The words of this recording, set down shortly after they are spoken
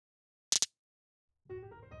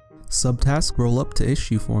Subtask rollup to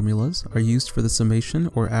issue formulas are used for the summation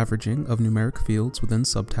or averaging of numeric fields within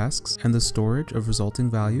subtasks and the storage of resulting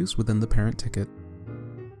values within the parent ticket.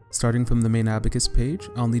 Starting from the main Abacus page,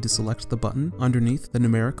 I'll need to select the button underneath the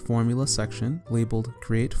numeric formula section labeled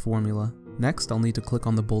Create Formula. Next, I'll need to click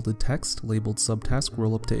on the bolded text labeled Subtask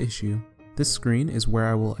Rollup to Issue. This screen is where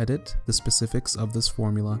I will edit the specifics of this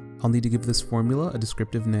formula. I'll need to give this formula a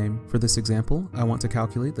descriptive name. For this example, I want to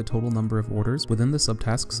calculate the total number of orders within the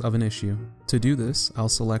subtasks of an issue. To do this, I'll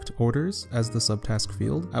select Orders as the subtask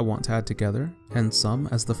field I want to add together, and Sum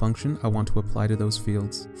as the function I want to apply to those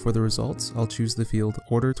fields. For the results, I'll choose the field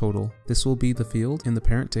Order Total. This will be the field in the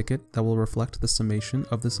parent ticket that will reflect the summation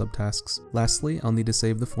of the subtasks. Lastly, I'll need to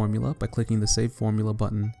save the formula by clicking the Save Formula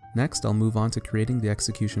button. Next, I'll move on to creating the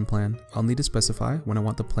execution plan. I'll need to specify when I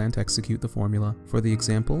want the plan to execute the formula. For the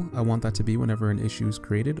example, I want that to be whenever an issue is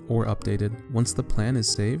created or updated. Once the plan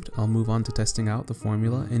is saved, I'll move on to testing out the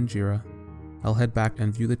formula in Jira. I'll head back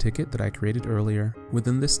and view the ticket that I created earlier.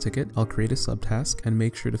 Within this ticket, I'll create a subtask and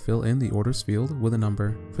make sure to fill in the orders field with a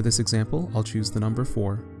number. For this example, I'll choose the number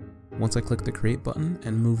 4. Once I click the Create button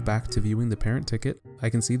and move back to viewing the parent ticket, I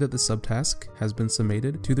can see that the subtask has been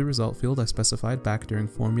summated to the result field I specified back during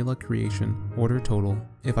formula creation, Order Total.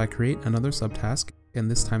 If I create another subtask, and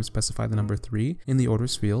this time specify the number 3 in the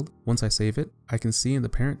orders field, once I save it, I can see in the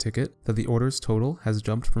parent ticket that the orders total has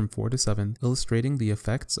jumped from 4 to 7, illustrating the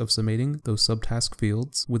effects of summating those subtask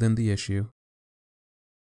fields within the issue.